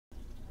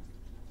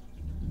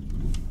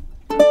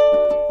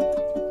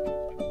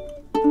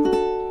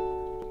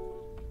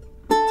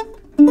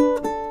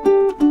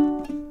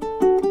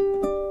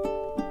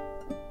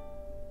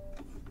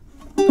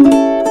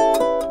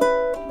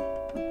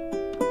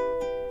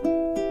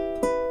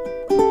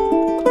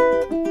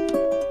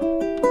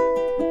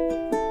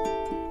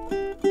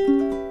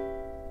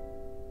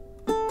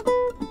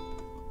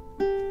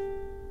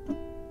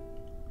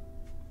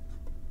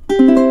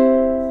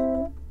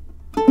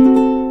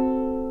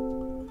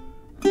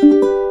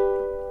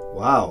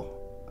Wow.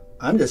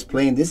 I'm just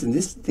playing this and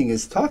this thing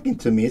is talking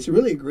to me. It's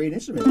really a great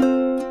instrument.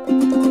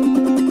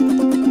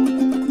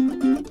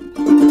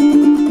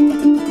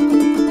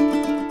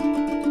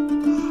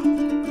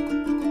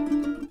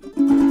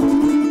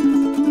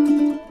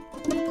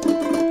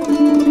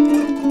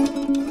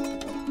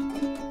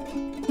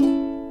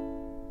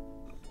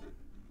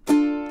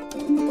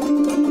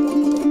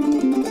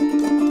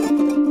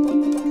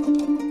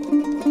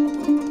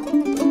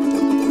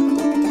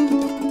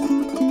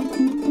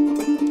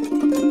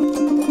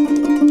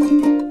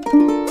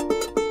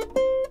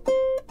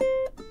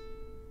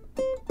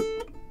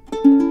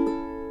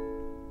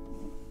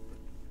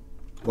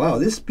 Wow,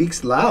 this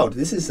speaks loud.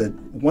 This is a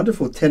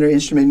wonderful tenor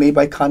instrument made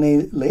by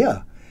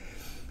Kanilea.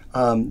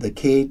 The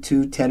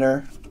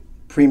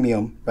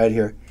K-2T-Premium right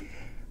here.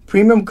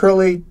 Premium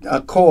curly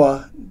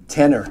koa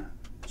tenor.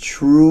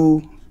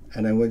 True,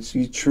 and I would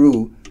say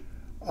true,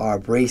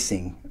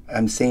 bracing.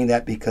 I'm saying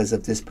that because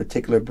of this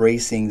particular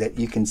bracing that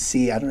you can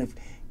see. I don't know if,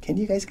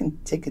 you guys can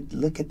take a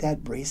look at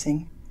that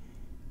bracing?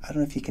 I don't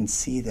know if you can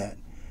see that.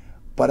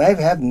 But I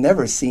have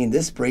never seen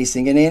this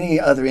bracing in any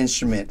other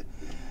instrument.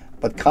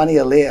 But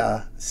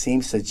Kanilea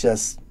seems to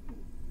just,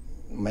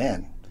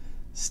 man,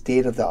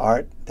 state of the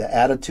art. The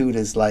attitude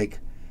is like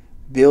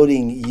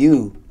building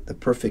you the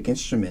perfect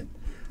instrument.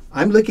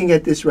 I'm looking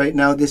at this right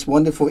now, this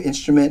wonderful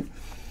instrument,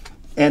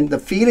 and the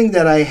feeling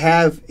that I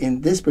have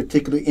in this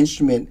particular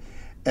instrument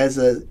as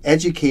an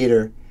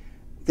educator,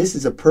 this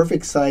is a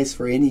perfect size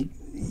for any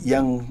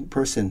young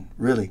person,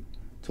 really,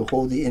 to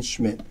hold the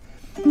instrument.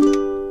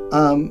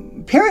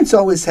 Parents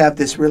always have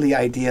this really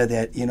idea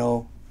that, you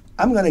know,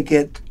 I'm going to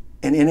get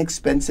an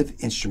inexpensive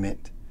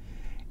instrument,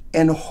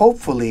 and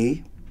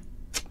hopefully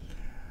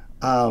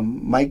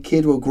my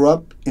kid will grow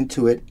up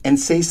into it and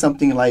say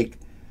something like,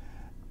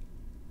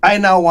 I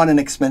now want an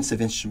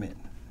expensive instrument.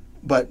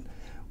 But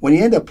when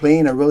you end up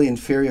playing a really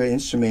inferior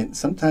instrument,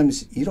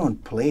 sometimes you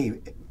don't play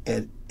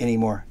it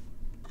anymore.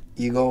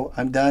 You go,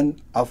 I'm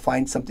done, I'll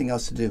find something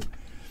else to do.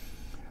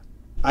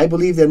 I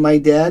believe that my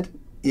dad,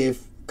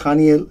 if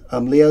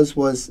Kanilea's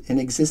was in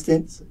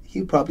existence,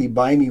 he'd probably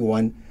buy me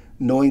one,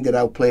 knowing that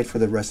I'll play it for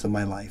the rest of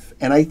my life.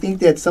 And I think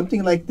that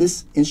something like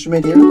this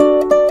instrument here,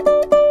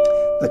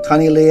 the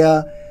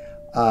Kanilea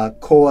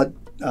koa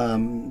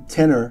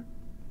tenor,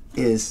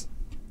 is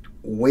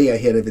way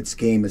ahead of its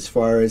game as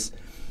far as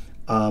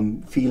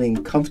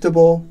feeling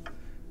comfortable,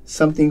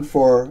 something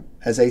for,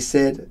 as I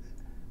said,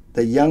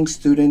 the young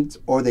student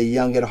or the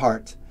young at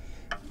heart.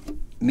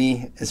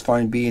 Me, as far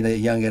as being a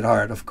young at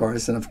heart, of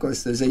course, and of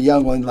course there's a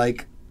young one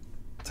like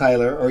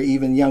Tyler or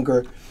even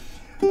younger.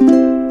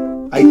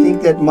 I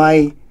think that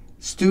my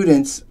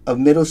students of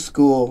middle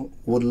school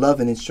would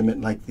love an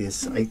instrument like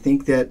this. I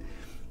think that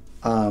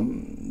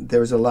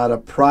there's a lot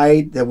of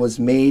pride that was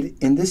made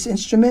in this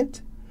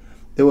instrument.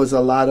 There was a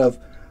lot of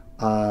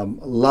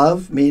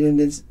love made in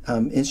this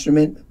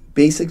instrument,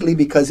 basically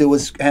because it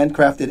was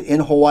handcrafted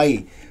in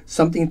Hawaii.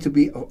 Something to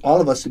be, all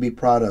of us to be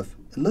proud of.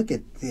 Look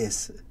at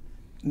this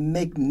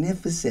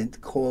magnificent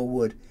koa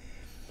wood.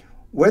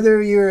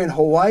 Whether you're in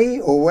Hawaii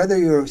or whether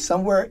you're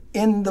somewhere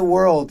in the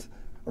world,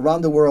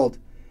 around the world,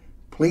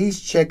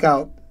 please check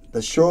out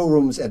the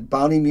showrooms at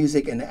Bounty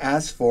Music and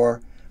ask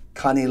for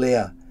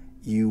Kanilea.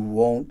 You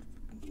won't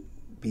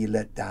be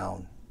let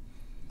down.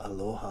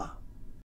 Aloha.